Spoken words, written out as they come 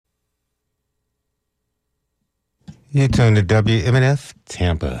You tune to WMNF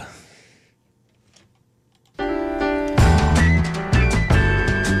Tampa.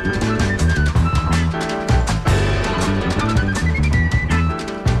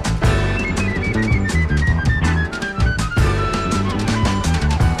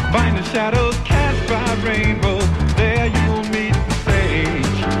 Find the shadows cast by rainbows. There you'll meet the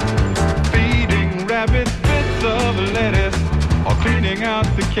sage, feeding rabbits bits of lettuce or cleaning out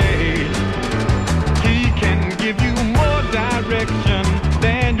the cage. He can give you more direction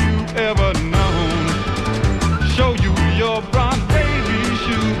than you've ever known. Show you your bronze baby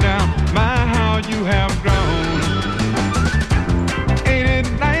shoes now. My, how you have grown. Ain't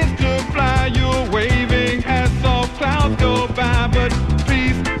it nice to fly? You're waving as soft clouds go by, but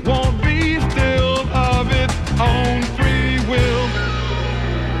peace won't be still of its own free will.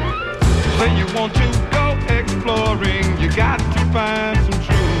 Say you want to go exploring, you got to find some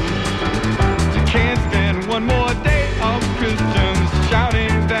truth. You can't stand one more day of Christians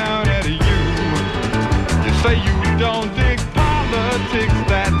shouting down at you. You say you don't dig politics,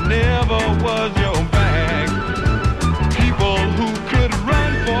 that never was your bag. People who could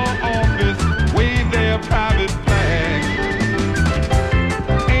run for office wave their private flags.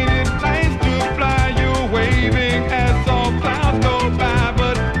 Ain't it nice to fly? You're waving as all clouds go by,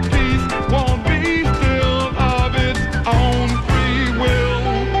 but peace won't be still of its own free will.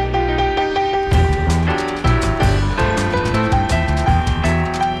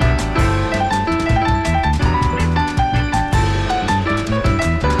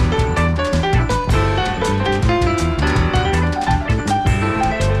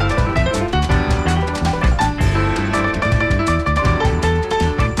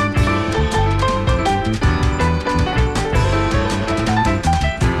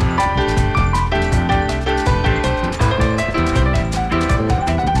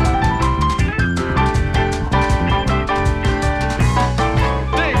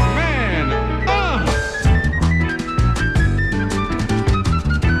 Big man,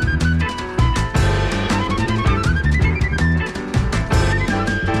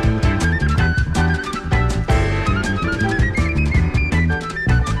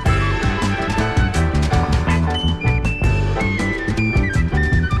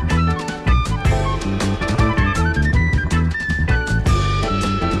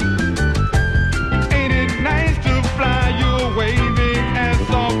 Ain't it nice to fly? You're waving as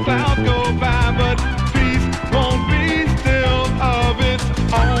soft clouds go by, but peace won't be still of its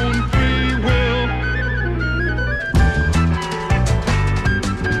own free will.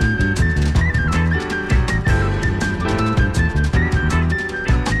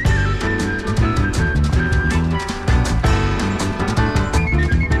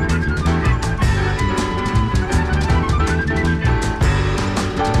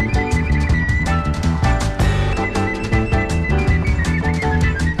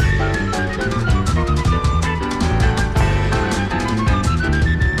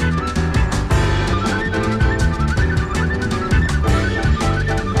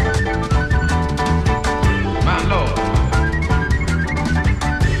 My Lord.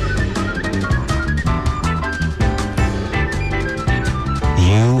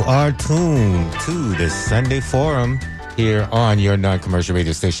 You are tuned to the Sunday Forum here on your non-commercial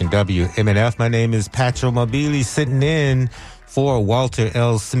radio station, WMNF. My name is Patrick Mobili, sitting in for Walter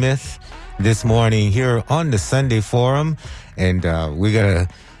L. Smith this morning here on the Sunday Forum. And we're going to,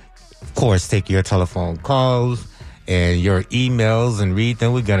 of course, take your telephone calls and your emails and read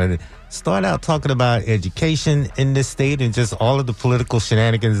them. We're going to start out talking about education in this state and just all of the political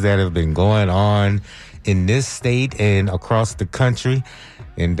shenanigans that have been going on in this state and across the country.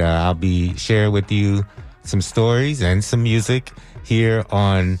 And I'll be sharing with you some stories and some music here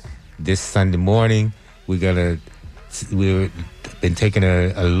on this Sunday morning. We've been taking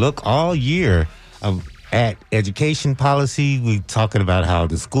a look all year at education policy. We're talking about how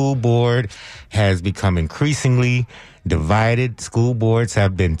the school board has become increasingly divided. School boards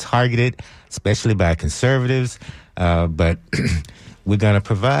have been targeted, especially by conservatives. But we're going to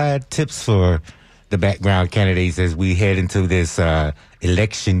provide tips for the background candidates as we head into this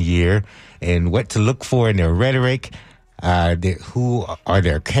election year and what to look for in their rhetoric, who are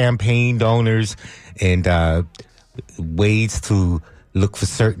their campaign donors, and ways to look for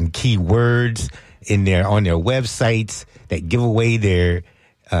certain key words on their websites that give away their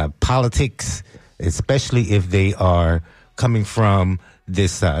politics, especially if they are coming from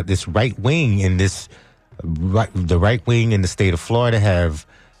this right wing. And the right wing in the state of Florida have,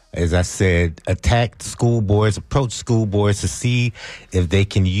 as I said, attacked school boards, approached school boards to see if they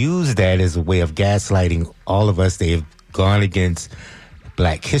can use that as a way of gaslighting all of us. They have gone against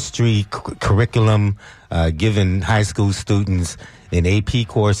Black history curriculum, giving high school students in AP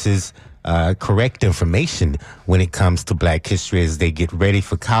courses correct information when it comes to Black history as they get ready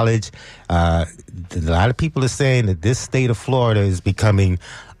for college. A lot of people are saying that this state of Florida is becoming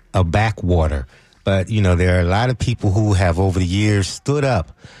a backwater. But, there are a lot of people who have over the years stood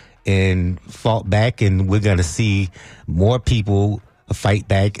up and fought back, and we're going to see more people fight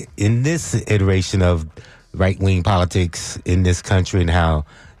back in this iteration of right-wing politics in this country, and how,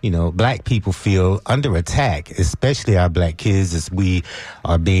 Black people feel under attack, especially our Black kids, as we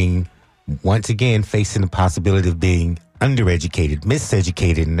are being, once again, facing the possibility of being undereducated,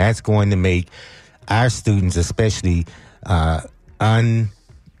 miseducated, and that's going to make our students especially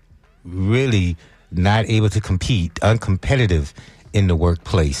really not able to compete, uncompetitive in the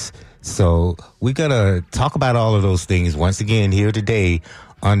workplace. So we're going to talk about all of those things once again here today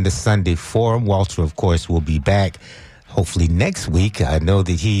on the Sunday Forum. Walter, of course, will be back hopefully next week. I know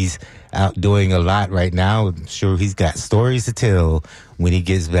that he's out doing a lot right now. I'm sure he's got stories to tell when he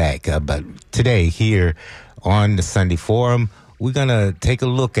gets back. But today here on the Sunday Forum, we're going to take a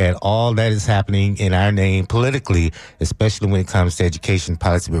look at all that is happening in our name politically, especially when it comes to education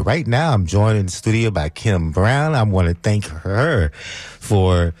policy. But right now, I'm joined in the studio by Kim Brown. I want to thank her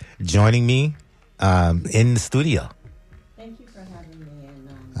for joining me in the studio. Thank you for having me.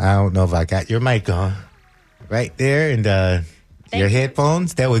 I don't know if I got your mic on right there, and your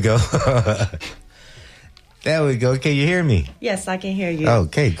headphones. There we go. There we go. Can you hear me? Yes, I can hear you.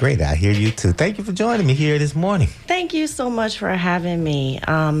 Okay, great. I hear you too. Thank you for joining me here this morning. Thank you so much for having me.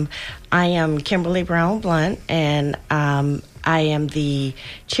 I am Kimberly Brown Blunt, and I am the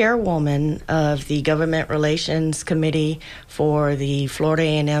chairwoman of the Government Relations Committee for the Florida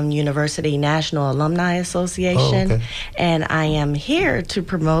A&M University National Alumni Association. Oh, okay. And I am here to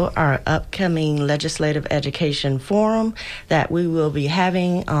promote our upcoming Legislative Education Forum that we will be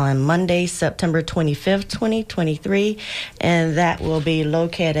having on Monday, September 25th, 2023. And that will be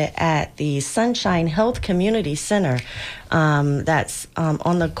located at the Sunshine Health Community Center. That's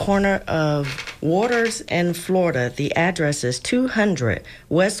on the corner of Waters and Florida. The address is 200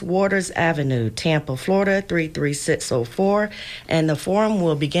 West Waters Avenue, Tampa, Florida, 33604. And the forum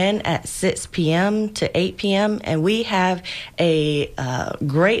will begin at 6 p.m. to 8 p.m. And we have a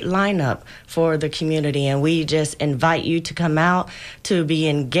great lineup for the community. And we just invite you to come out to be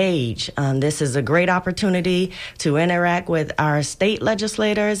engaged. This is a great opportunity to interact with our state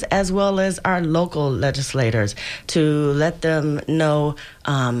legislators as well as our local legislators, to let them know,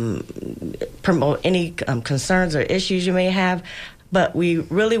 promote any concerns or issues you may have. But we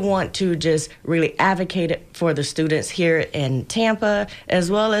really want to just really advocate for the students here in Tampa,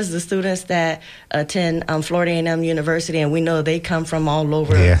 as well as the students that attend Florida A&M University, and we know they come from all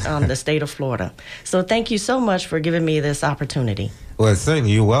over the state of Florida. So thank you so much for giving me this opportunity. Well,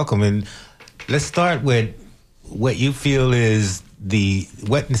 certainly, you're welcome. And let's start with what you feel is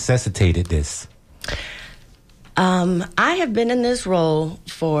what necessitated this. I have been in this role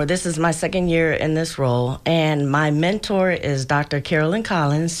this is my second year in this role, and my mentor is Dr. Carolyn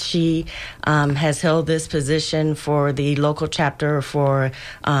Collins. She has held this position for the local chapter for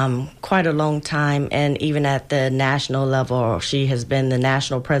quite a long time, and even at the national level, she has been the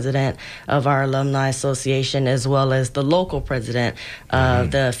national president of our Alumni Association, as well as the local president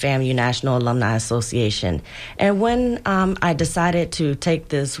of the FAMU National Alumni Association. And when I decided to take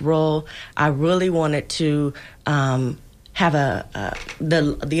this role, I really wanted to have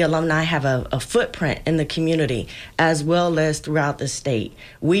the alumni have a footprint in the community as well as throughout the state.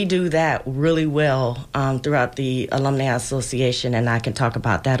 We do that really well throughout the Alumni Association, and I can talk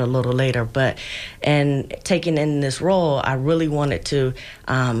about that a little later. But and taking in this role, I really wanted to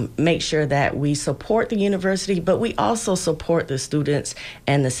make sure that we support the university, but we also support the students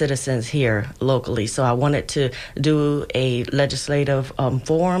and the citizens here locally. So I wanted to do a legislative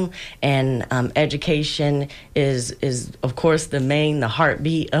forum, and education is of course the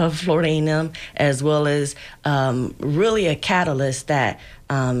heartbeat of Florida A&M, as well as really a catalyst that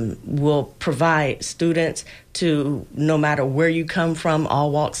will provide students to, no matter where you come from,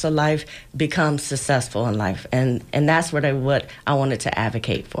 all walks of life, become successful in life. And that's what I wanted to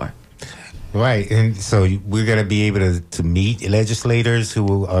advocate for. Right, and so we're going to be able to meet legislators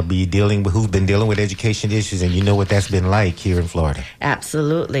who've been dealing with education issues, and you know what that's been like here in Florida.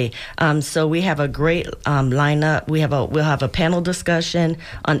 Absolutely. So we have a great lineup. We'll have a panel discussion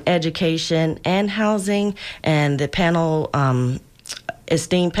on education and housing, and the panel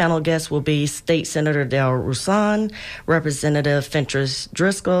Esteemed panel guests will be State Senator Del Rusan, Representative Fentress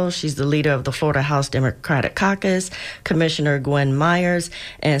Driscoll, she's the leader of the Florida House Democratic Caucus, Commissioner Gwen Myers,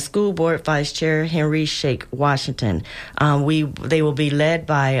 and School Board Vice Chair Henry Shake Washington. They will be led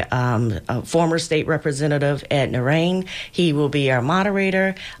by a former State Representative Ed Narain. He will be our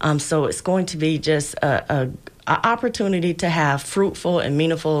moderator. So it's going to be just a opportunity to have fruitful and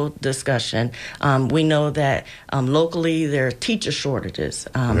meaningful discussion. We know that locally there are teacher shortages.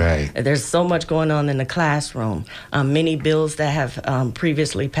 Right. There's so much going on in the classroom. Many bills that have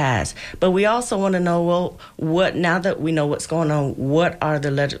previously passed. But we also want to know, well, what now that we know what's going on, what are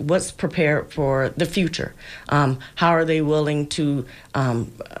what's prepared for the future? How are they willing to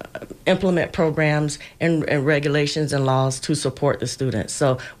implement programs and regulations and laws to support the students?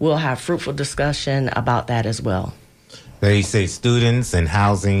 So we'll have fruitful discussion about that as well. They say students and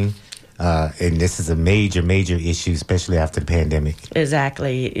housing, and this is a major, major issue, especially after the pandemic.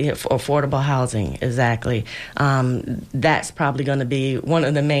 Exactly. Affordable housing, exactly. That's probably going to be one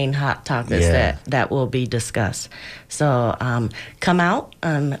of the main hot topics that will be discussed. So come out,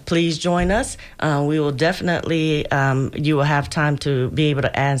 please join us. We will definitely, you will have time to be able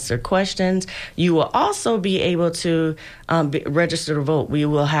to answer questions. You will also be able to register to vote. We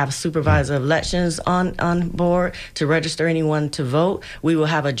will have supervisor of elections on board to register anyone to vote. We will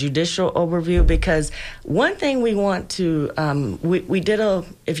have a judicial overview, because one thing we want to, we did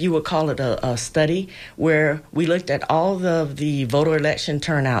if you would call it a study, where we looked at all of the voter election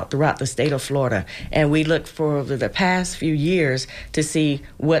turnout throughout the state of Florida, and we looked for the past few years to see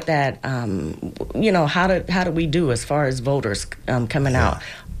what that, how do we do as far as voters coming out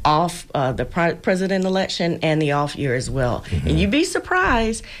off the president election and the off year as well. Mm-hmm. And you'd be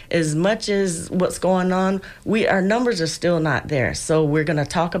surprised, as much as what's going on, our numbers are still not there. So we're going to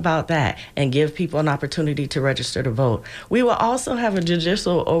talk about that and give people an opportunity to register to vote. We will also have a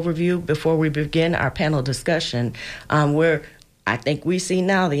judicial overview before we begin our panel discussion, where I think we see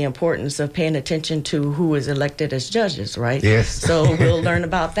now the importance of paying attention to who is elected as judges, right? Yes. So we'll learn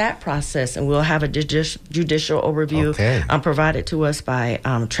about that process, and we'll have a judicial overview provided to us by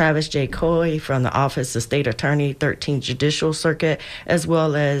Travis J. Coy from the Office of State Attorney, 13th Judicial Circuit, as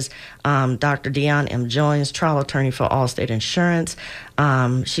well as Dr. Dionne M. Jones, trial attorney for Allstate Insurance.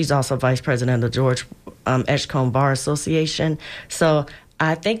 She's also vice president of the George Edgecombe Bar Association. So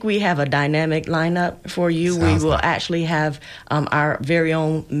I think we have a dynamic lineup for you. We will actually have our very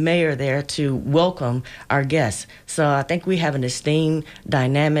own mayor there to welcome our guests. So I think we have an esteemed,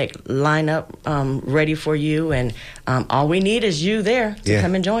 dynamic lineup ready for you. And all we need is you there to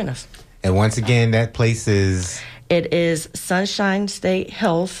come and join us. And once again, that place is... It is Sunshine State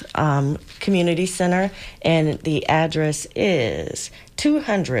Health Community Center, and the address is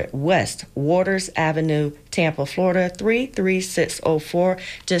 200 West Waters Avenue, Tampa, Florida, 33604.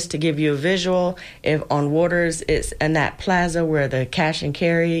 Just to give you a visual, if on Waters, it's in that plaza where the cash and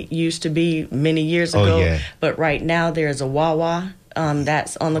carry used to be many years ago. But right now there's a Wawa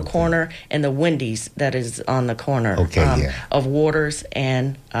that's on the corner, and the Wendy's that is on the corner of Waters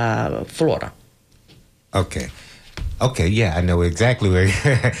and Florida. Okay, yeah, I know exactly where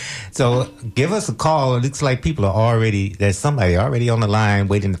you're. So give us a call. It looks like there's somebody already on the line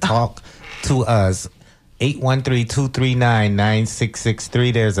waiting to talk to us.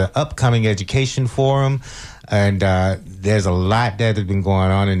 813-239-9663. There's an upcoming education forum, and there's a lot that has been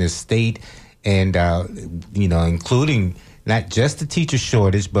going on in this state, and, including not just the teacher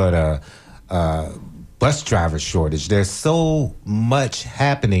shortage, but bus driver shortage. There's so much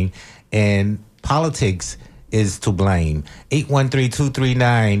happening, and politics is to blame.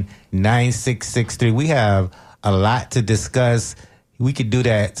 813-239-9663. We have a lot to discuss. We could do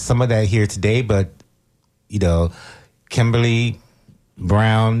some of that here today, but, Kimberly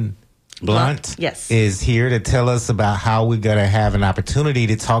Brown Blunt is here to tell us about how we're going to have an opportunity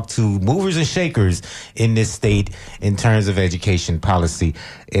to talk to movers and shakers in this state in terms of education policy.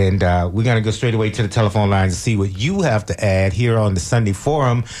 And we're going to go straight away to the telephone lines to see what you have to add here on the Sunday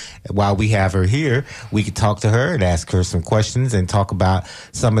Forum. While we have her here, we could talk to her and ask her some questions and talk about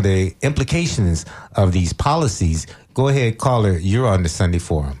some of the implications of these policies. Go ahead, caller. You're on the Sunday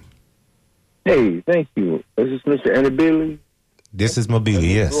Forum. Hey, thank you. This is Mr. Annabelle. This is Mobile,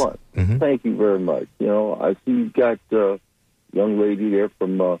 yes. Mm-hmm. Thank you very much. I see you got a young lady there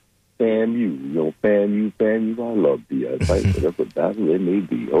from FAMU. FAMU, I love the fight, whatever battle it may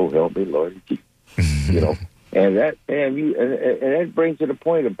be. Oh, help me, Lord Jesus. And that FAMU, and that brings to the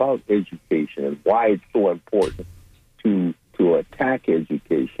point about education and why it's so important to attack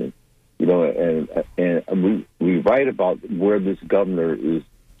education. And we write about where this governor is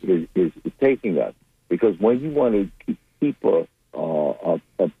taking us, because when you want to keep a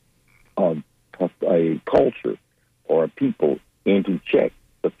culture or a people into check,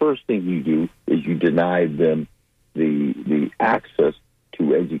 the first thing you do is you deny them the access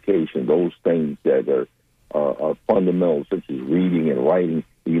to education, those things that are fundamental, such as reading and writing.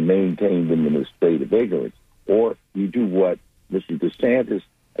 You maintain them in a state of ignorance. Or you do what Mr. DeSantis,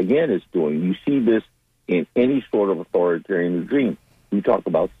 again, is doing. You see this in any sort of authoritarian regime. We talk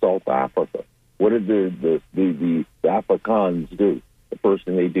about South Africa. What did the Afrikaans do? The first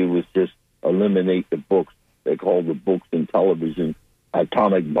thing they do was just eliminate the books. They call the books and television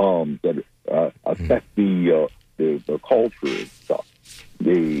atomic bombs that affect the culture and stuff.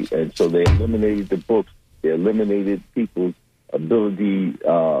 And so they eliminated the books. They eliminated people's ability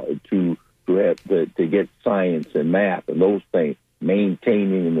to get science and math and those things,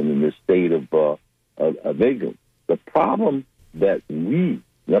 maintaining them in the state of ignorance. The problem that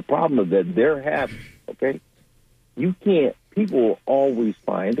they're having, okay, people will always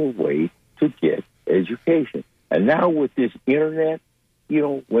find a way to get education. And now with this internet,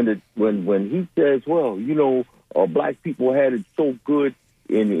 when he says, well, black people had it so good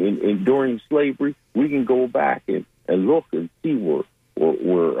during slavery, we can go back and look and see where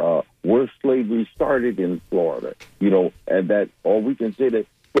slavery started in Florida, and that, or we can say that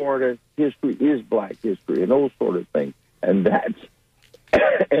Florida history is black history and those sort of things. And that's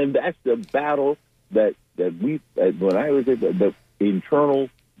the battle that we, when I was at the internal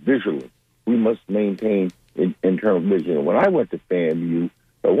vigilance, we must maintain internal vigilance. When I went to FAMU,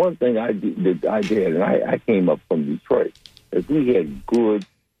 the one thing I did, and I came up from Detroit, is we had good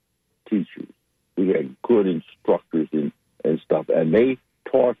teachers. We had good instructors and stuff, and they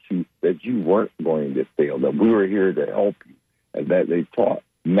taught you that you weren't going to fail, that we were here to help you, and that they taught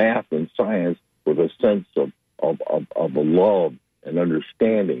math and science with a sense of a love and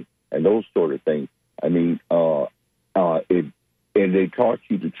understanding and those sort of things. I mean, and they taught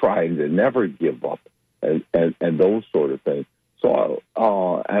you to try and to never give up and those sort of things. So,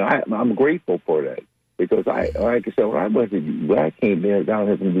 I'm grateful for that, because like I said, when I came down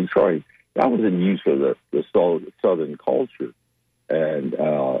here from Detroit, I wasn't used to the Southern culture, and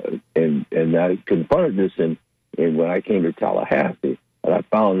I confronted this in when I came to Tallahassee, and I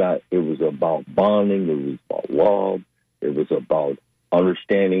found out it was about bonding, it was about love, it was about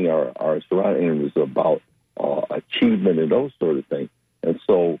understanding our surroundings, it was about achievement and those sort of things. And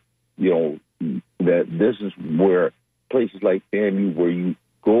so, that this is where places like FAMU, where you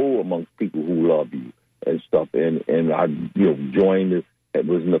go amongst people who love you and stuff, and I joined it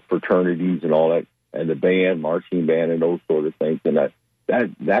was in the fraternities and all that, and the band, marching band, and those sort of things. And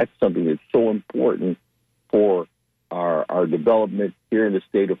that's something that's so important for our development here in the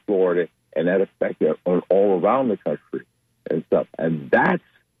state of Florida, and that affects all around the country and stuff. And that's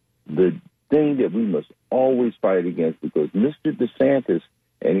the thing that we must always fight against, because Mr. DeSantis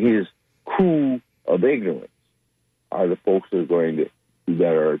and his crew of ignorance are the folks that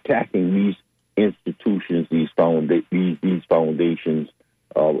are attacking these institutions, these foundations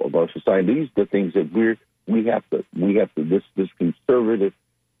of our society. These are the things that we have to. This conservative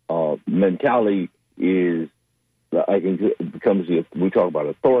mentality is, I think, it becomes. We talk about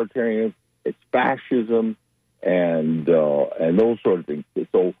authoritarian, it's fascism, and those sort of things.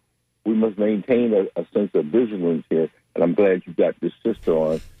 So we must maintain a sense of vigilance here. And I'm glad you got this sister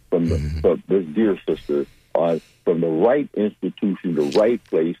on from this dear sister on from the right institution, the right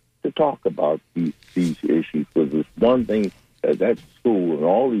place to talk about these issues. Because it's one thing that school and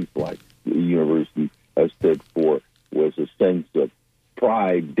all these black universities have stood for was a sense of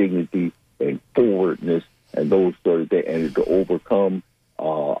pride, dignity, and forwardness, and those sort of things, and to overcome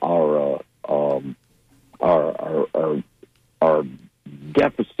our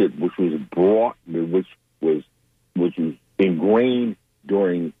deficit, which was ingrained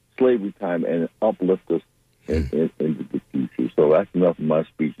during slavery time, and uplift us into the future. So that's enough of my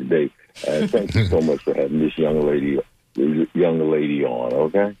speech today. Thank you so much for having this young lady on.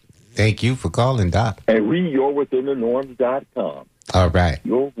 Okay. Thank you for calling, Doc. And read YourWithinTheNorms.com. All right.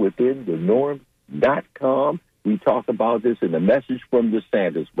 YourWithinTheNorms.com. We talk about this in the Message from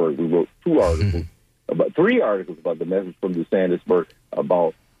DeSantisburg. We wrote 3 articles about the Message from DeSantisburg,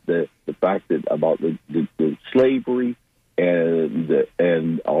 about the fact that about the slavery,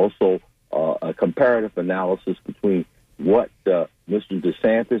 and also a comparative analysis between what Mr.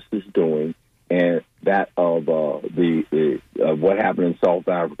 DeSantis is doing and that of what happened in South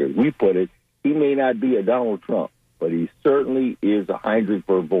Africa. We put it, he may not be a Donald Trump, but he certainly is a Heinrich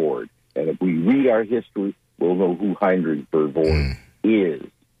Verwoerd. And if we read our history, we'll know who Heinrich Verwoerd is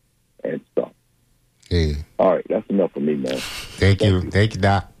and stuff. Yeah. All right, that's enough for me, man. Thank you. Thank you,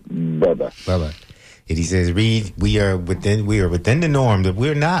 Doc. Bye-bye. Bye-bye. And he says, Reed, we are within the norm. But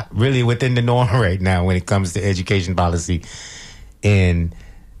we're not really within the norm right now when it comes to education policy in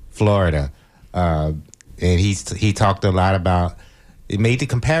Florida. And he talked a lot about, it made the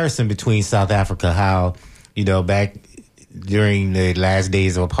comparison between South Africa, how, back during the last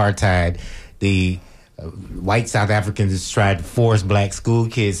days of apartheid, the white South Africans tried to force black school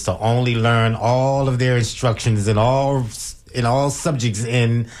kids to only learn all of their instructions in all subjects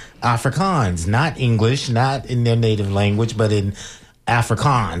in Afrikaans, not English, not in their native language, but in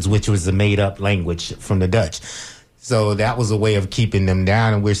Afrikaans, which was a made-up language from the Dutch. So that was a way of keeping them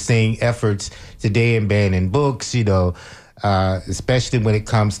down, and we're seeing efforts today in banning books, especially when it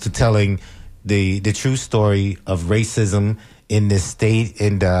comes to telling the true story of racism in this state.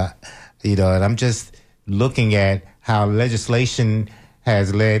 And and I'm just looking at how legislation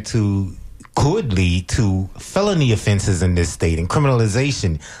could lead to felony offenses in this state and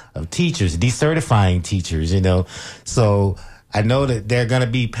criminalization of teachers, decertifying teachers, So I know that there are going to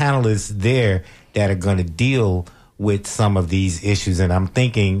be panelists there that are going to deal with some of these issues, and I'm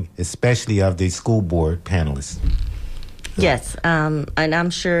thinking especially of the school board panelists. Yes, and I'm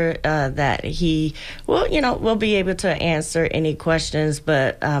sure that he will be able to answer any questions,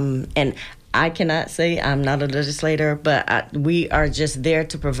 but and I cannot say, I'm not a legislator, but we are just there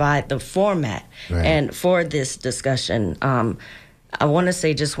to provide the format and for this discussion. I want to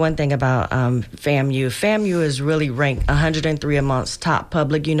say just one thing about FAMU. FAMU is really ranked 103 amongst top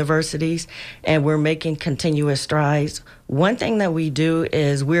public universities, and we're making continuous strides. One thing that we do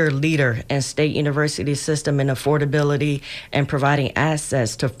is we're a leader in state university system in affordability and providing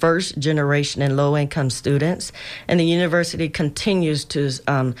access to first-generation and low-income students. And the university continues to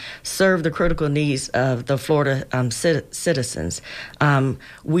serve the critical needs of the Florida citizens. Our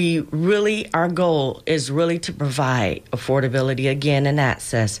goal is really to provide affordability again and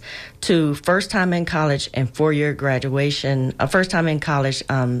access to first-time in college and four-year graduation, first-time in college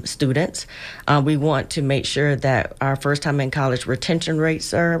students. We want to make sure that our first-time in college retention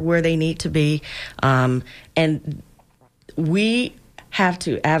rates are where they need to be. And we have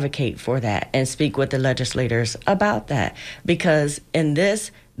to advocate for that and speak with the legislators about that, because in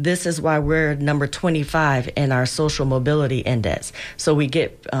this is why we're number 25 in our social mobility index. So we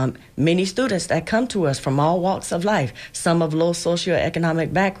get many students that come to us from all walks of life, some of low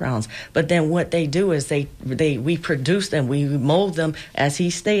socioeconomic backgrounds. But then what they do is we produce them, we mold them. As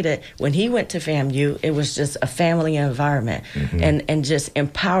he stated, when he went to FAMU, it was just a family environment and just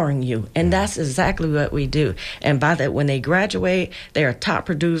empowering you. And that's exactly what we do. And by that, when they graduate, they are top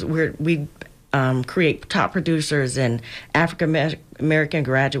producers. We create top producers and African American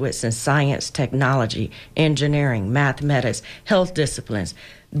graduates in science, technology, engineering, mathematics, health disciplines.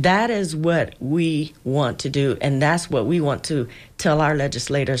 That is what we want to do, and that's what we want to tell our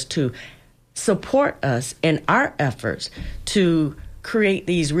legislators to support us in our efforts to create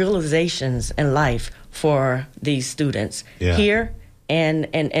these realizations in life for these students here. And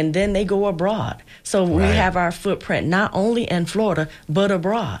then they go abroad. So we have our footprint not only in Florida, but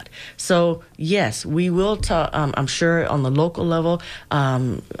abroad. So, yes, we will talk, I'm sure, on the local level.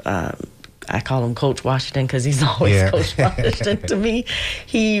 I call him Coach Washington because he's always Coach Washington to me.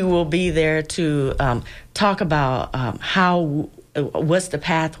 He will be there to talk about what's the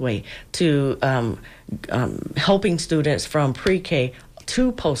pathway to helping students from pre-K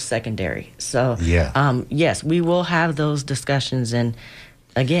to post-secondary. So, yes, we will have those discussions. And,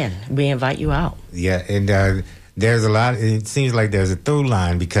 again, we invite you out. Yeah, and there's a lot. It seems like there's a through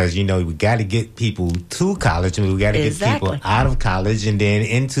line because, we got to get people to college and we got to get people out of college and then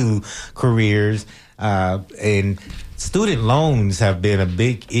into careers. And student loans have been a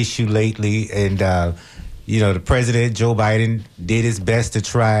big issue lately. And, the president, Joe Biden, did his best to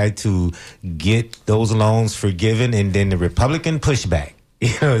try to get those loans forgiven, and then the Republican pushback.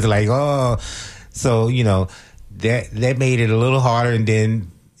 It's like, that made it a little harder, and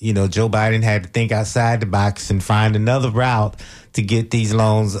then, Joe Biden had to think outside the box and find another route to get these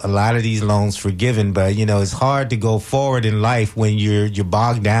loans, a lot of these loans forgiven. But, it's hard to go forward in life when you're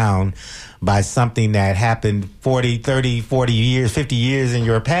bogged down by something that happened 40, 30, 40 years, 50 years in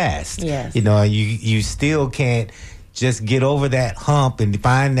your past. Yes. You still can't just get over that hump and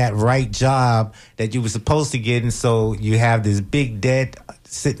find that right job that you were supposed to get. And so you have this big debt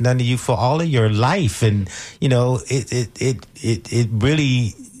sitting under you for all of your life. And, it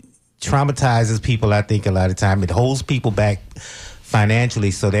really traumatizes people, I think, a lot of time. It holds people back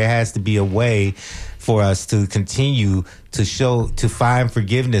financially. So there has to be a way for us to continue to find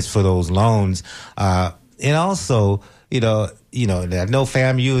forgiveness for those loans. And also, I know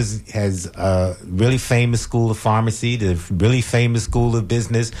FAMU has a really famous school of pharmacy, the really famous school of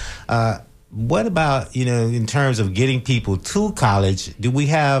business. what about, in terms of getting people to college? Do we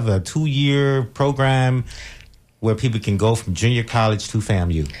have a 2-year program where people can go from junior college to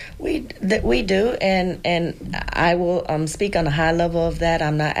FAMU? We do, and I will speak on a high level of that.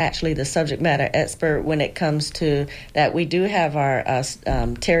 I'm not actually the subject matter expert when it comes to that. We do have our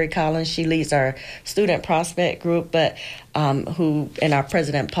Terry Collins. She leads our student prospect group, but and our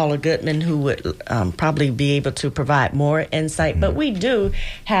president Paula Goodman, who would probably be able to provide more insight. But we do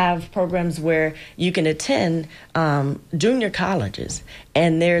have programs where you can attend junior colleges,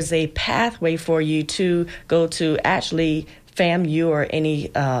 and there's a pathway for you to go to actually FAMU or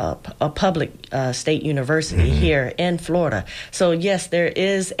any a public state university here in Florida. So yes, there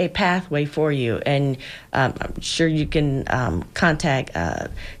is a pathway for you, and I'm sure you can contact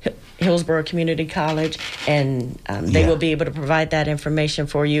Hillsborough Community College, and they will be able to provide that information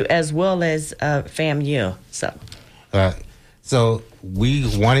for you, as well as FAMU. So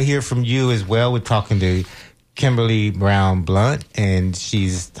we want to hear from you as well. We're talking to Kimberly Brown Blunt, and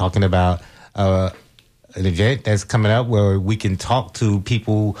she's talking about an event that's coming up where we can talk to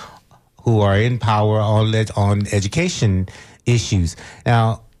people who are in power on education issues.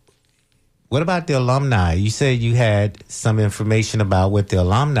 Now, what about the alumni? You said you had some information about what the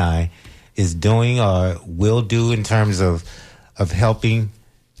alumni is doing or will do in terms of helping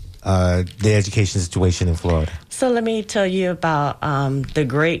the education situation in Florida. So let me tell you about the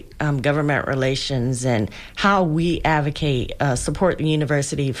great government relations and how we advocate, support the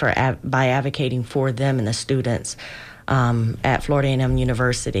university by advocating for them and the students at Florida A&M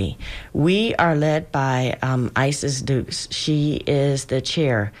University. We are led by Isis Dukes. She is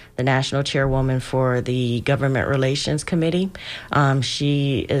the national chairwoman for the Government Relations Committee.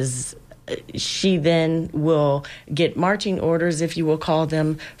 She then will get marching orders, if you will call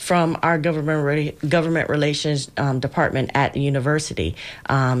them, from our government relations department at the university.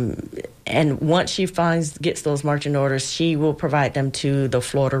 And once she gets those marching orders, she will provide them to the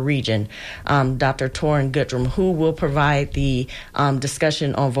Florida region, Dr. Torrin Goodrum, who will provide the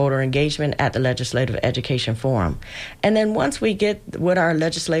discussion on voter engagement at the Legislative Education Forum. And then once we get what our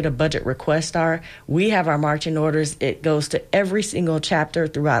legislative budget requests are, we have our marching orders. It goes to every single chapter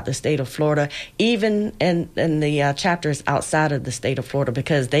throughout the state of Florida, even in the chapters outside of the state of Florida,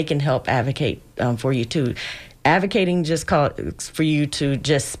 because they can help advocate for you too. Advocating just for you to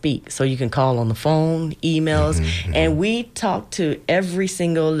just speak. So you can call on the phone, emails, and we talk to every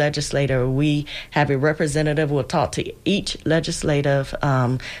single legislator. We have a representative. We'll talk to each legislative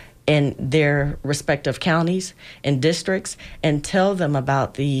in their respective counties and districts and tell them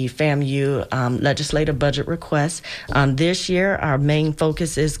about the FAMU legislative budget requests. This year, our main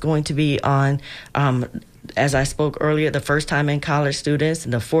focus is going to be on as I spoke earlier, the first-time in college students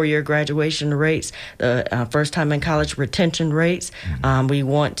and the 4-year graduation rates, the first-time in college retention rates. We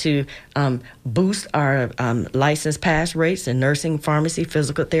want to boost our license pass rates in nursing, pharmacy,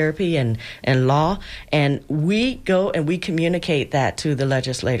 physical therapy, and law. And we go and we communicate that to the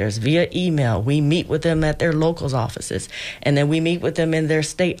legislators via email. We meet with them at their locals offices, and then we meet with them in their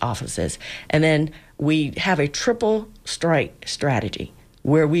state offices. And then we have a triple strike strategy,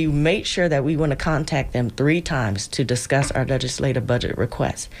 where we make sure that we want to contact them 3 times to discuss our legislative budget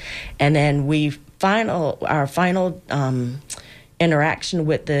requests. And then our final interaction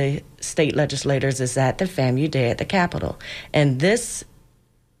with the state legislators is at the FAMU Day at the Capitol. And this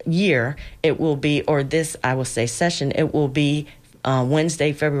year, it will be, or this, I will say, session, it will be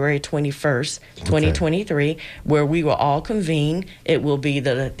Wednesday, February 21st, 2023, where we will all convene. It will be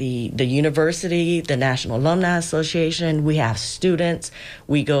the university, the National Alumni Association. We have students.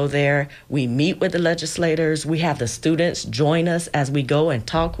 We go there. We meet with the legislators. We have the students join us as we go and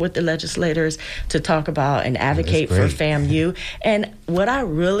talk with the legislators to talk about and advocate for FAMU. And what I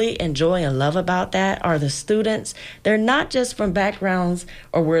really enjoy and love about that are the students. They're not just from backgrounds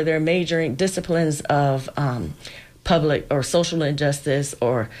or where they're majoring disciplines of public or social injustice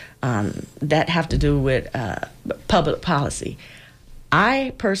or that have to do with public policy.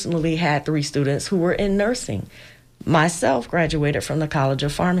 I personally had 3 students who were in nursing. Myself graduated from the College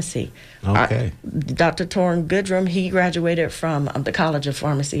of Pharmacy. Okay. Dr. Torrin Goodrum, he graduated from the College of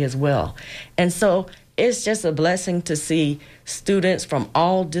Pharmacy as well. And so it's just a blessing to see students from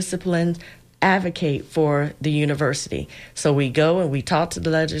all disciplines advocate for the university. So we go and we talk to the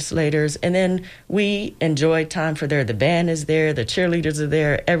legislators, and then we enjoy time for the band is there, the cheerleaders are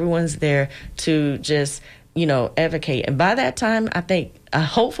there, everyone's there to just, advocate. And by that time, I think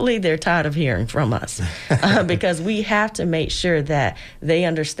hopefully they're tired of hearing from us because we have to make sure that they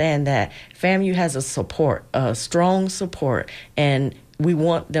understand that FAMU has a strong support, and we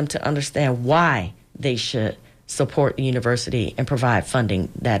want them to understand why they should support the university and provide funding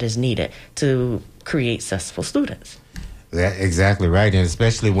that is needed to create successful students. That's exactly right, and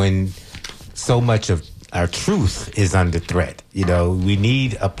especially when so much of our truth is under threat. We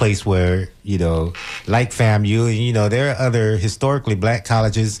need a place where, like FAMU, and, there are other historically black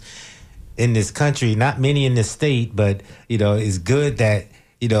colleges in this country, not many in this state, but, it's good that,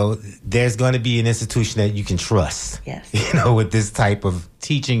 there's going to be an institution that you can trust, yes, with this type of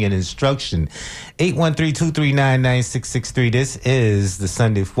teaching and instruction. 813-239-9663. This is the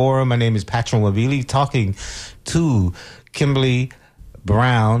Sunday Forum. My name is Patrick Wabili, talking to Kimberly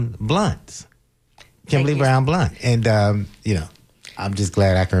Brown Blunt. Kimberly Brown Blunt. And, I'm just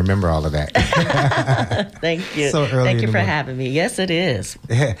glad I can remember all of that. Thank you. So early Thank you in the for morning. having me. Yes, it is.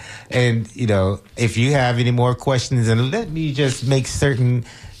 And, if you have any more questions, and let me just make certain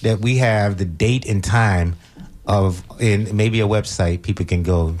that we have the date and time in maybe a website people can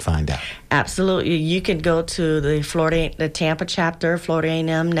go and find out. Absolutely. You can go to the Tampa chapter, Florida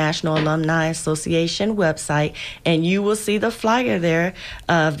A&M National Alumni Association website, and you will see the flyer there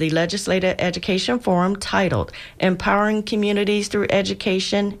of the Legislative Education Forum titled Empowering Communities Through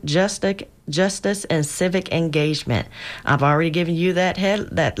Education, Justice, and Civic Engagement. I've already given you that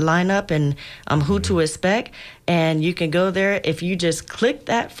lineup and who to expect, and you can go there. If you just click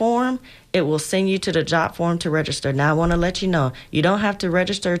that form, it will send you to the job form to register. Now, I want to let you know, you don't have to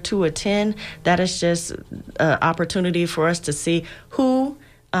register to attend. That is just an opportunity for us to see who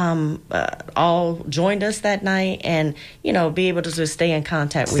all joined us that night, and be able to just stay in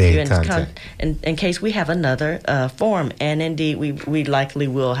contact with you in case we have another forum. And indeed, we likely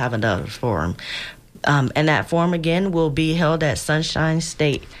will have another forum. And that forum again will be held at Sunshine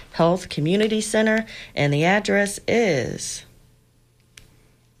State Health Community Center, and the address is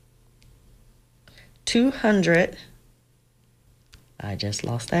 200. I just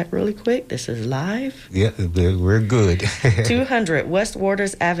lost that really quick. This is live. Yeah, we're good. 200 West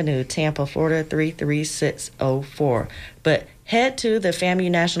Waters Avenue, Tampa, Florida 33604. But head to the FAMU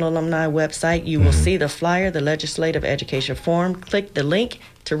National Alumni website. You will see the flyer, the Legislative Education Forum. Click the link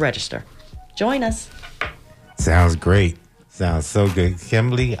to register. Join us. Sounds great. Sounds so good.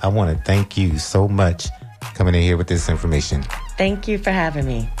 Kimberly, I want to thank you so much for coming in here with this information. Thank you for having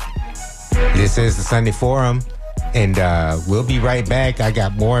me. This is the Sunday Forum, and we'll be right back. I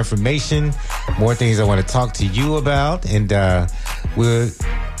got more information, more things I want to talk to you about, and we'll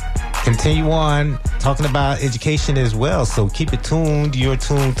continue on talking about education as well. So keep it tuned. You're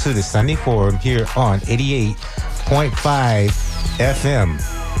tuned to the Sunday Forum here on 88.5 FM.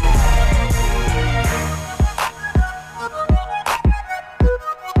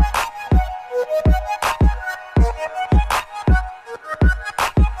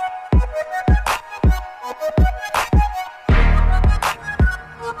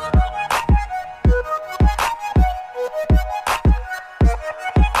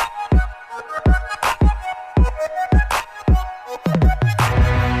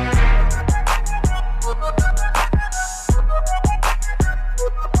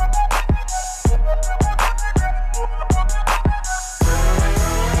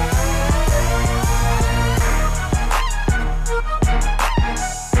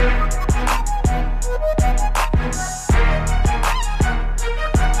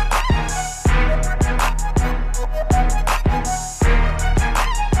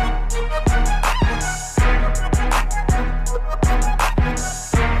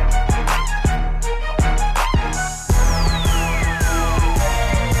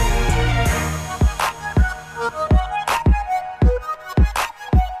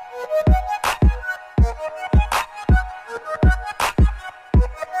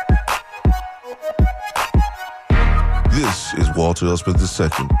 Walter Elspeth II,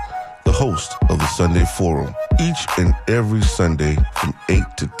 the host of the Sunday Forum, each and every Sunday from 8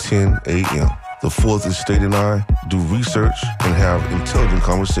 to 10 a.m. The Fourth Estate and I do research and have intelligent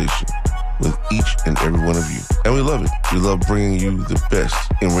conversation with each and every one of you. And we love it. We love bringing you the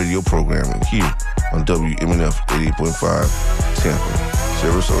best in radio programming here on WMNF 88.5, Tampa,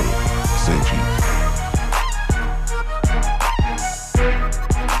 Sarasota, St. Pete.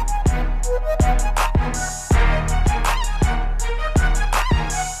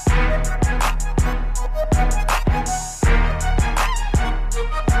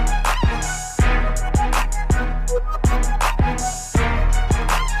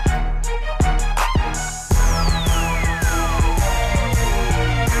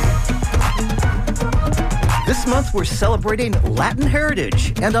 month, we're celebrating Latin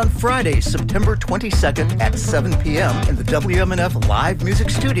heritage. And on Friday, September 22nd at 7 p.m. in the WMNF Live Music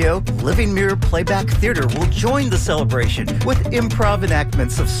Studio, Living Mirror Playback Theater will join the celebration with improv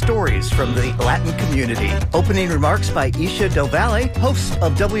enactments of stories from the Latin community. Opening remarks by Isha Del Valle, host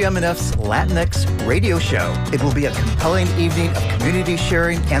of WMNF's Latinx radio show. It will be a compelling evening of community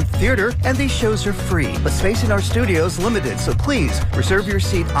sharing and theater, and these shows are free. But space in our studio is limited, so please reserve your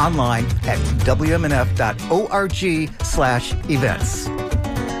seat online at WMNF.org/events.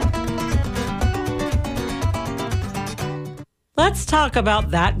 Let's talk about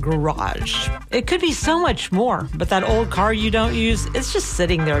that garage. It could be so much more, but that old car you don't use, it's just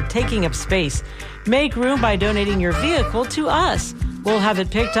sitting there taking up space. Make room by donating your vehicle to us. We'll have it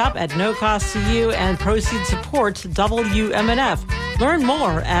picked up at no cost to you, and proceeds support WMNF. Learn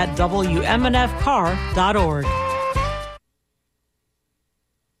more at WMNFcar.org.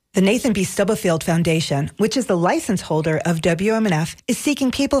 The Nathan B. Stubblefield Foundation, which is the license holder of WMNF, is seeking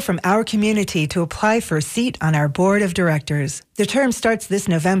people from our community to apply for a seat on our board of directors. The term starts this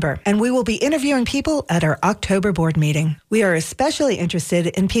November, and we will be interviewing people at our October board meeting. We are especially interested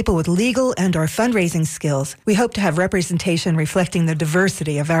in people with legal and or fundraising skills. We hope to have representation reflecting the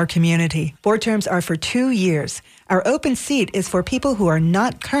diversity of our community. Board terms are for 2 years. Our open seat is for people who are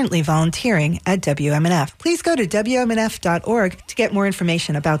not currently volunteering at WMNF. Please go to WMNF.org to get more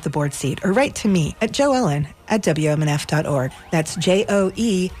information about the board seat, or write to me at joellen@WMNF.org. That's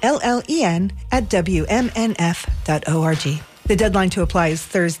JOELLEN @WMNF.org. The deadline to apply is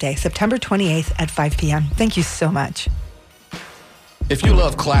Thursday, September 28th at 5 p.m. Thank you so much. If you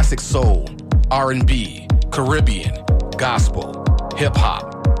love classic soul, R&B, Caribbean, gospel,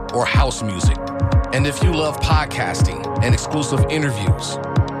 hip-hop, or house music, and if you love podcasting and exclusive interviews,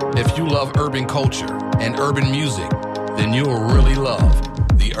 if you love urban culture and urban music, then you'll really love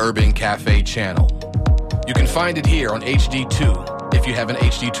the Urban Cafe channel. You can find it here on HD2 if you have an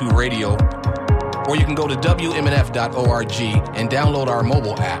HD2 radio, or you can go to WMNF.org and download our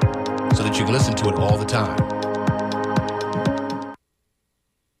mobile app so that you can listen to it all the time.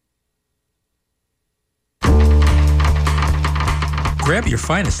 Grab your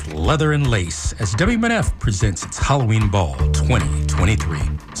finest leather and lace as WMNF presents its Halloween Ball 2023.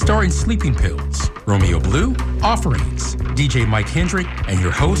 Starring Sleeping Pills, Romeo Blue, Offerings, DJ Mike Hendrick, and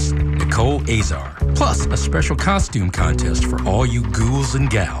your host, Nicole Azar. Plus, a special costume contest for all you ghouls and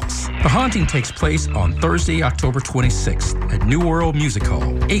gals. The haunting takes place on Thursday, October 26th at New World Music Hall,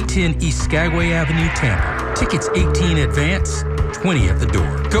 810 East Skagway Avenue, Tampa. Tickets 18 advance, 20 at the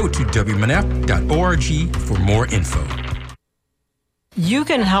door. Go to WMNF.org for more info. You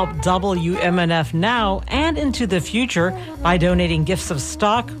can help WMNF now and into the future by donating gifts of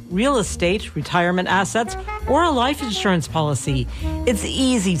stock, real estate, retirement assets, or a life insurance policy. It's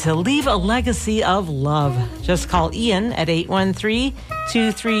easy to leave a legacy of love. Just call Ian at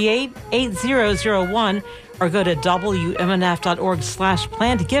 813-238-8001 or go to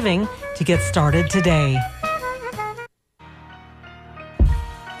WMNF.org/plannedgiving to get started today.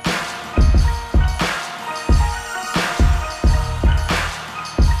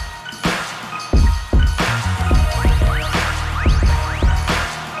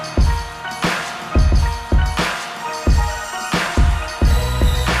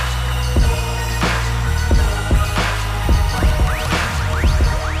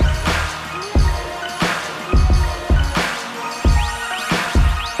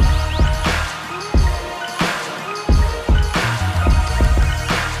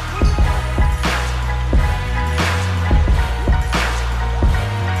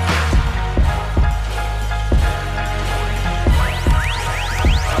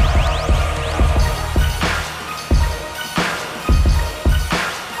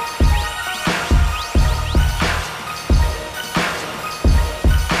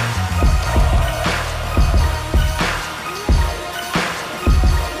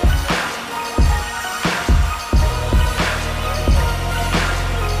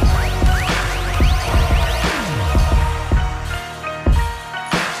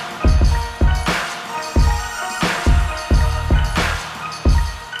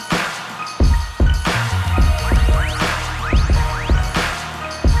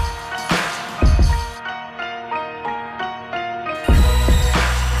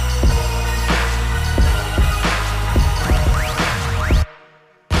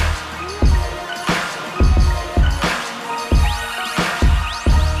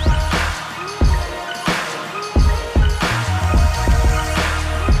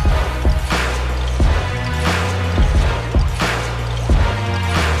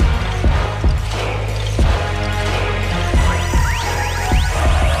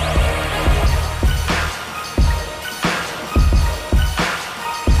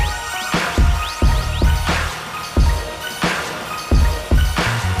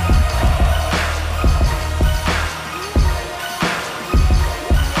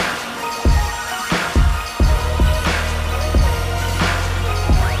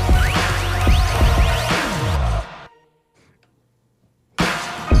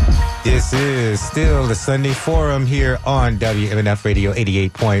 This is still the Sunday Forum here on WMNF Radio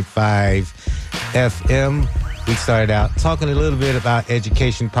 88.5 FM. We started out talking a little bit about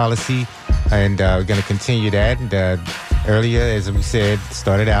education policy, and we're going to continue that. And earlier, as we said,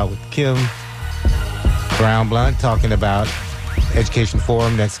 started out with Kim Brown-Blunt talking about Education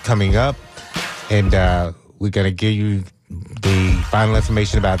Forum that's coming up. And we're going to give you the final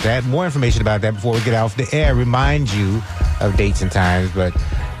information about that. More information about that before we get off the air. Remind you of dates and times, but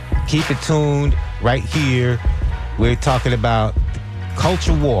keep it tuned right here. We're talking about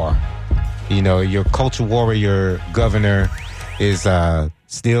culture war. You know, your culture warrior governor is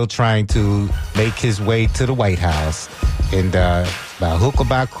still trying to make his way to the White House. And by hook or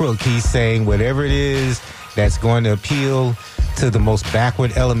by crook, he's saying whatever it is that's going to appeal to the most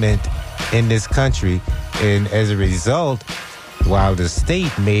backward element in this country. And as a result, while the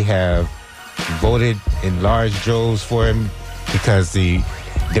state may have voted in large droves for him because the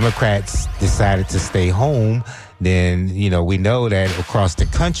Democrats decided to stay home, then, you know, we know that across the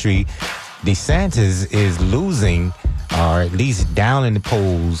country, DeSantis is losing, or at least down in the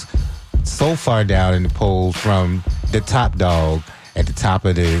polls, so far down in the polls from the top dog at the top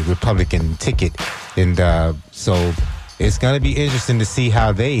of the Republican ticket. And so it's going to be interesting to see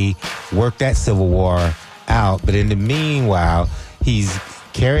how they work that civil war out. But in the meanwhile, he's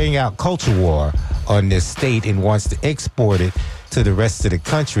carrying out culture war on this state and wants to export it to the rest of the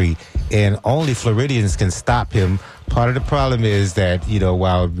country, and only Floridians can stop him. Part of the problem is that, you know,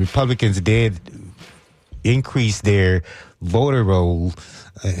 while Republicans did increase their voter roll,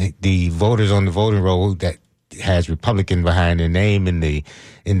 the voters on the voting roll that has Republican behind their name, and the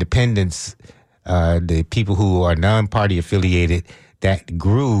independents, the people who are non-party affiliated, that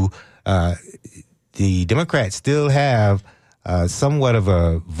grew. The Democrats still have somewhat of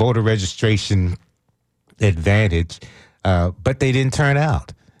a voter registration advantage, but they didn't turn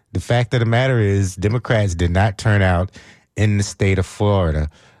out. The fact of the matter is, Democrats did not turn out in the state of Florida,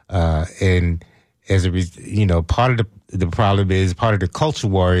 and as a you know, part of the problem is, part of the culture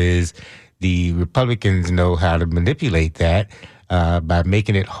war is, the Republicans know how to manipulate that by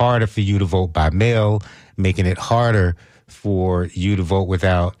making it harder for you to vote by mail, making it harder for you to vote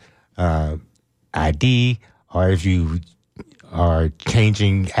without ID, or if you are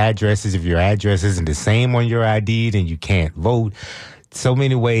changing addresses, if your address isn't the same on your ID, then you can't vote. So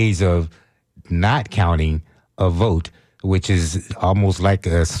many ways of not counting a vote, which is almost like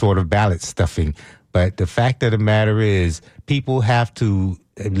a sort of ballot stuffing. But the fact of the matter is, people have to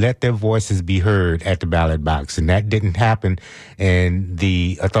let their voices be heard at the ballot box, and that didn't happen. And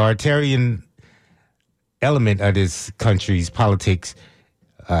the authoritarian element of this country's politics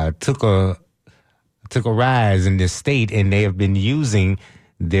took a rise in this state, and they have been using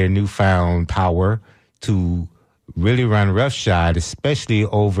their newfound power to really run roughshod, especially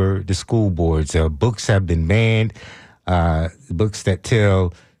over the school boards. Books have been banned, books that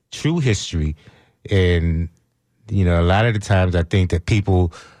tell true history. And, you know, a lot of the times I think that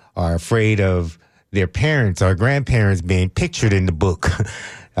people are afraid of their parents or grandparents being pictured in the book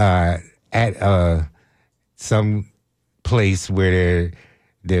at some place where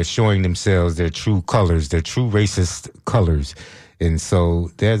they're showing themselves their true colors, their true racist colors. And so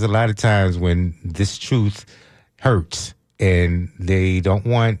there's a lot of times when this truth hurts, and they don't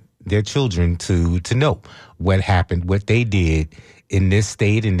want their children to know what happened, what they did in this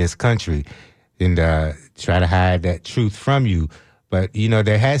state, in this country, and try to hide that truth from you. But, you know,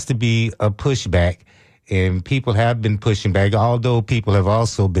 there has to be a pushback, and people have been pushing back, although people have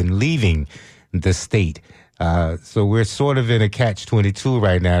also been leaving the state. So we're sort of in a catch-22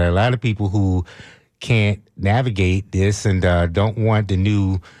 right now. There are a lot of people who can't navigate this and don't want the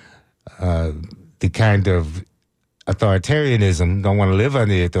new, the kind of authoritarianism, don't want to live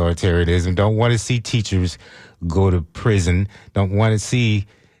under authoritarianism, don't want to see teachers go to prison, don't want to see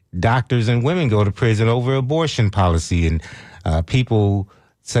doctors and women go to prison over abortion policy, and people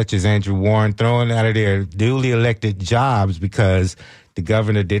such as Andrew Warren thrown out of their duly elected jobs because the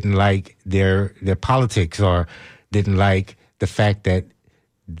governor didn't like their politics, or didn't like the fact that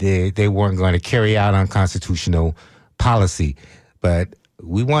they weren't going to carry out unconstitutional policy. But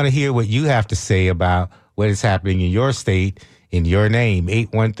we want to hear what you have to say about what is happening in your state, in your name.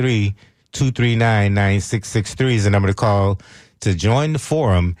 813-239-9663 is the number to call to join the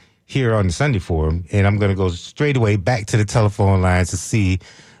forum here on the Sunday Forum. And I'm going to go straight away back to the telephone lines to see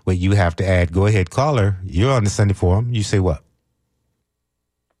what you have to add. Go ahead, caller. You're on the Sunday Forum. You say what?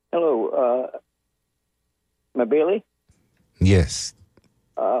 Hello, Mabili? Yes.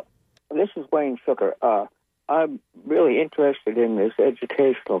 This is Wayne Shooker. I'm really interested in this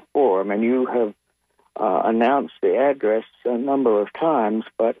educational forum, and you have announced the address a number of times,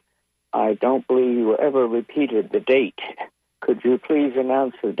 but I don't believe you ever repeated the date. Could you please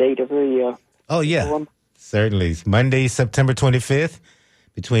announce the date of the Oh, yeah. forum? Certainly. It's Monday, September 25th,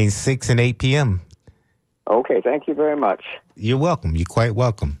 between 6 and 8 p.m. Okay, thank you very much. You're welcome. You're quite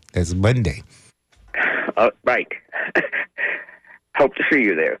welcome. That's Monday. Right. Hope to see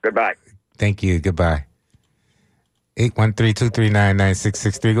you there. Goodbye. Thank you. Goodbye.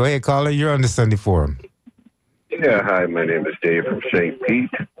 813-239-9663. Go ahead, caller. You're on the Sunday Forum. Yeah, hi. My name is Dave from St.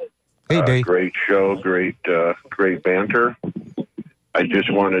 Pete. Hey, Dave. Great show, great banter. I just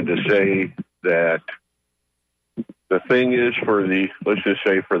wanted to say that the thing is for the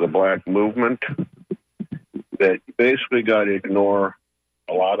black movement, that you basically got to ignore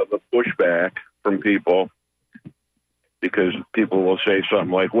a lot of the pushback from people, because people will say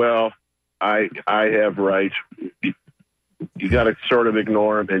something like, well, I have rights. You got to sort of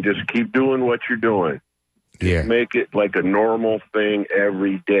ignore them and just keep doing what you're doing. Yeah. Make it like a normal thing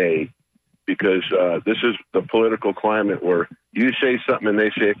every day, because this is the political climate where you say something and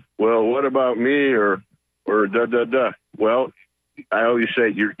they say, well, what about me, or da-da-da. Well, I always say,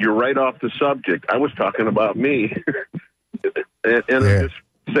 you're right off the subject. I was talking about me. and I'm just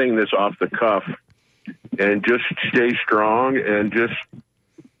saying this off the cuff, and just stay strong. And just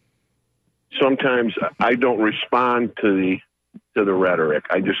sometimes I don't respond to the rhetoric.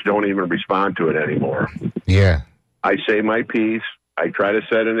 I just don't even respond to it anymore. Yeah. I say my piece. I try to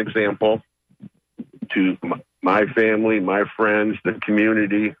set an example to my family, my friends, the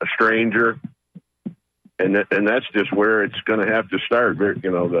community, a stranger. And that's just where it's going to have to start.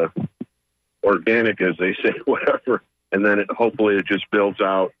 The organic, as they say, whatever. And then hopefully it just builds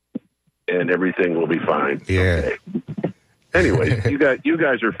out and everything will be fine. Yeah. Okay. Anyway, you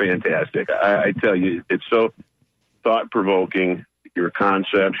guys are fantastic. I tell you, it's so thought-provoking. Your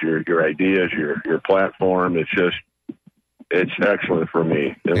concepts, your ideas, your platform. It's excellent for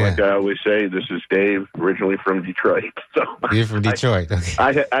me. And like I always say, this is Dave, originally from Detroit. So you're from Detroit. Okay.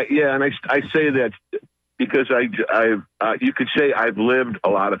 I say that because you could say I've lived a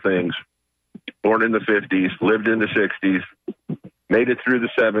lot of things. Born in the 50s, lived in the 60s, made it through the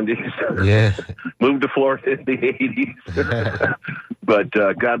 70s. Yeah. Moved to Florida in the 80s. But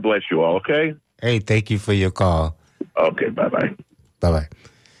God bless you all, okay? Hey, thank you for your call. Okay, bye-bye. Bye-bye.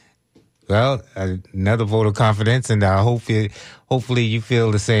 Well, another vote of confidence, and hopefully you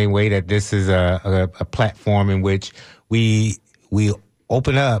feel the same way, that this is a platform in which we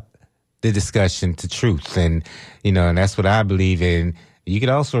open up the discussion to truth, and and that's what I believe in. You can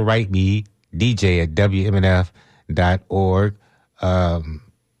also write me, dj@wmnf.org.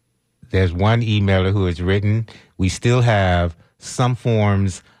 There's one emailer who has written, we still have some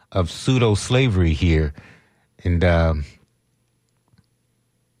forms of pseudo-slavery here, and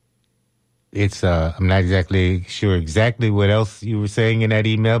it's I'm not exactly sure what else you were saying in that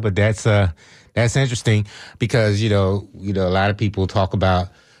email, but that's interesting, because a lot of people talk about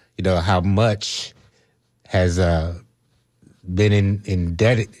how much has been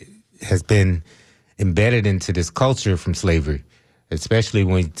embedded into this culture from slavery, especially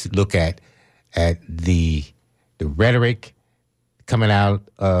when you look at the rhetoric coming out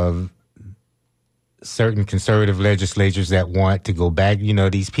of certain conservative legislatures that want to go back.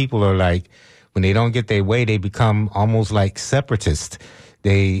 These people are like, when they don't get their way, they become almost like separatists.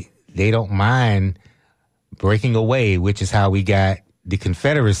 They don't mind breaking away, which is how we got the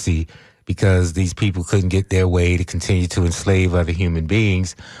Confederacy, because these people couldn't get their way to continue to enslave other human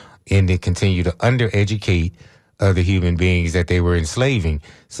beings and to continue to undereducate other human beings that they were enslaving,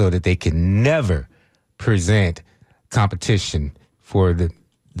 so that they can never present competition for the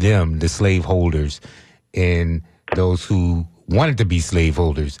slaveholders and those who wanted to be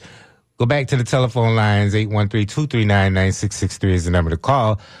slaveholders. Go back to the telephone lines. 813-239-9663 is the number to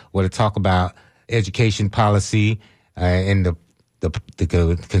call, or to talk about education policy and the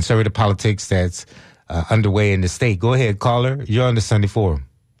conservative politics that's underway in the state. Go ahead, caller. You're on the Sunday Forum.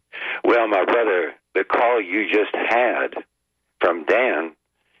 Well, my brother, the call you just had from Dan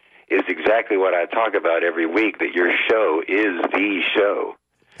is exactly what I talk about every week, that your show is the show,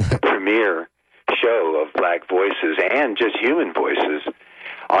 the premier show of black voices and just human voices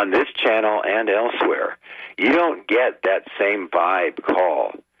on this channel and elsewhere. You don't get that same vibe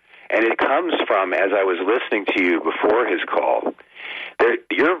call. And it comes from, as I was listening to you before his call,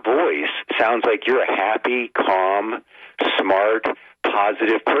 your voice sounds like you're a happy, calm, smart,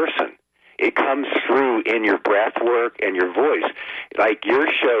 positive person. It comes through in your breath work and your voice. Like, your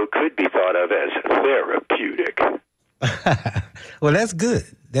show could be thought of as therapeutic. Well, that's good.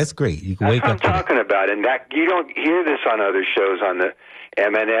 That's great. You can wake up. That's what I'm talking about. And that you don't hear this on other shows on the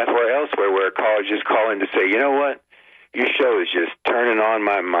MNF or elsewhere, where callers just call in to say, you know what? Your show is just turning on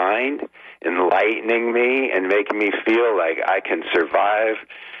my mind, enlightening me, and making me feel like I can survive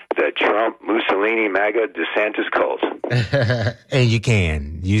the Trump, Mussolini, MAGA, DeSantis cult. And you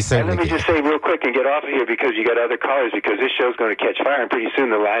can. You And certainly let me can. just say real quick and get off of here because you got other callers, because this show's going to catch fire, and pretty soon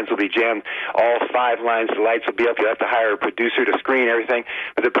the lines will be jammed. All 5 lines, the lights will be up. You'll have to hire a producer to screen everything.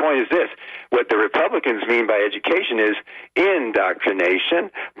 But the point is this. What the Republicans mean by education is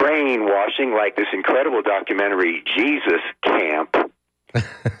indoctrination, brainwashing, like this incredible documentary, Jesus Camp.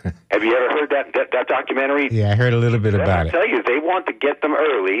 Have you ever heard that documentary? Yeah, I heard a little bit about I'll it. tell you, they want to get them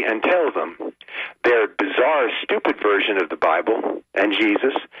early and tell them their bizarre, stupid version of the Bible and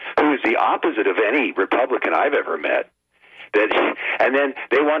Jesus, who is the opposite of any Republican I've ever met. And then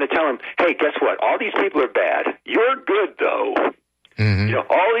they want to tell them, hey, guess what? All these people are bad. You're good, though. Mm-hmm. You know,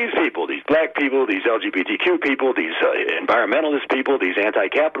 all these people, these black people, these LGBTQ people, these environmentalist people, these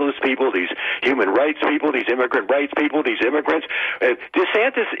anti-capitalist people, these human rights people, these immigrant rights people, these immigrants.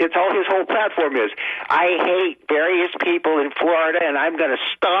 DeSantis, it's all his whole platform is, I hate various people in Florida and I'm going to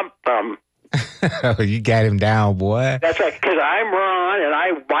stomp them. Oh, you got him down, boy. That's right, because I'm Ron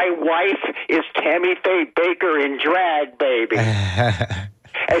and my wife is Tammy Faye Baker in drag, baby.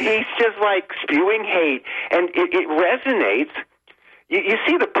 And he's just like spewing hate, and it resonates. You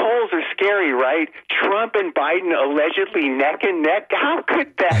see, the polls are scary, right? Trump and Biden allegedly neck and neck. How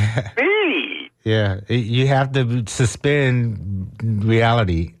could that be? Yeah, you have to suspend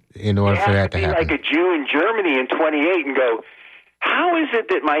reality in order for that to You have happen. to be like a Jew in Germany in 28 and go, how is it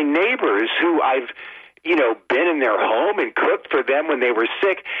that my neighbors who I've, been in their home and cooked for them when they were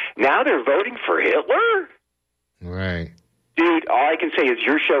sick, now they're voting for Hitler? Right. Dude, all I can say is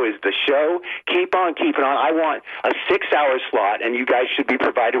your show is the show. Keep on keeping on. I want a 6-hour slot, and you guys should be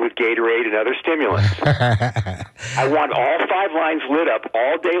provided with Gatorade and other stimulants. I want all 5 lines lit up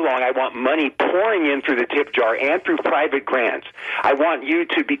all day long. I want money pouring in through the tip jar and through private grants. I want you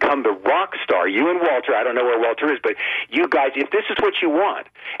to become the rock star. You and Walter, I don't know where Walter is, but you guys, if this is what you want,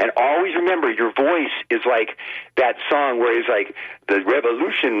 and always remember your voice is like that song where he's like, the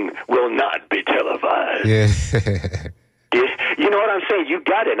revolution will not be televised. Yeah. You know what I'm saying? You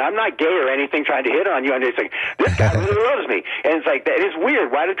got it. And I'm not gay or anything trying to hit on you. And it's like, this guy really loves me. And it's like, that is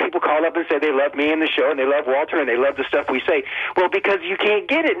weird. Why do people call up and say they love me and the show and they love Walter and they love the stuff we say? Well, because you can't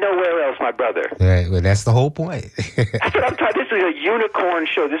get it nowhere else, my brother. Right. Well, that's the whole point. That's what I'm talking. This is a unicorn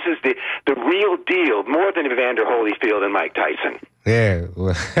show. This is the real deal, more than Evander Holyfield and Mike Tyson. Yeah.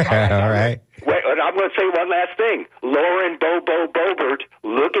 Well, all right. Wait, I'm going to say one last thing. Lauren Bobo Bobert,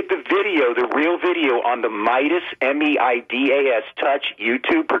 look at the video, the real video on the Midas, MEIDAS Touch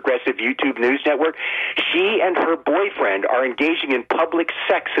YouTube, Progressive YouTube News Network. She and her boyfriend are engaging in public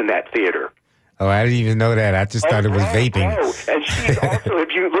sex in that theater. Oh, I didn't even know that. I just thought it was vaping. Oh, and she's also,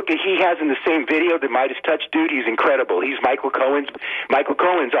 if you look at, he has in the same video, the Midas Touch dude, he's incredible. He's Michael Cohen's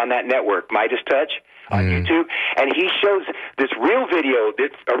on that network, Midas Touch on YouTube, and he shows this real video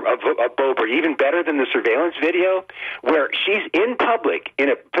of Bober, even better than the surveillance video, where she's in public in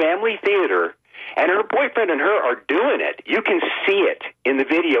a family theater, and her boyfriend and her are doing it. You can see it in the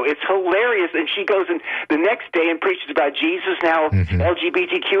video. It's hilarious. And she goes in the next day and preaches about Jesus. Now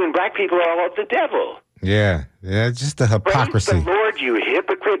LGBTQ and black people are all of the devil. Yeah. Yeah, just the hypocrisy. Praise the Lord, you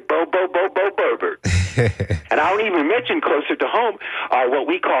hypocrite, Bober. And I don't even mention closer to home are what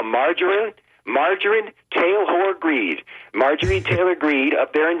we call Marjorie Taylor Greed. Marjorie Taylor Greed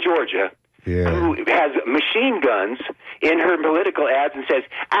up there in Georgia. Yeah. Who has machine guns in her political ads and says,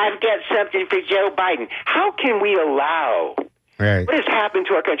 I've got something for Joe Biden. How can we allow what has happened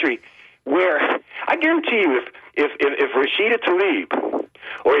to our country where I guarantee you if Rashida Tlaib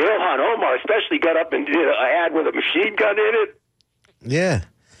or Ilhan Omar especially got up and did an ad with a machine gun in it, Yeah.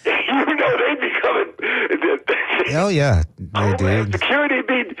 they'd be coming. Oh, yeah. They did. Security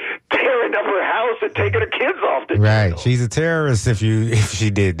be tearing up her house and taking her kids off the Right. She's a terrorist if she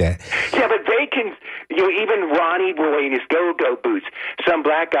did that. Yeah, but they can, even Ronnie Boy in his go-go boots, some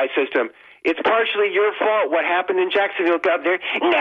black guy says to him, it's partially your fault what happened in Jacksonville, Governor.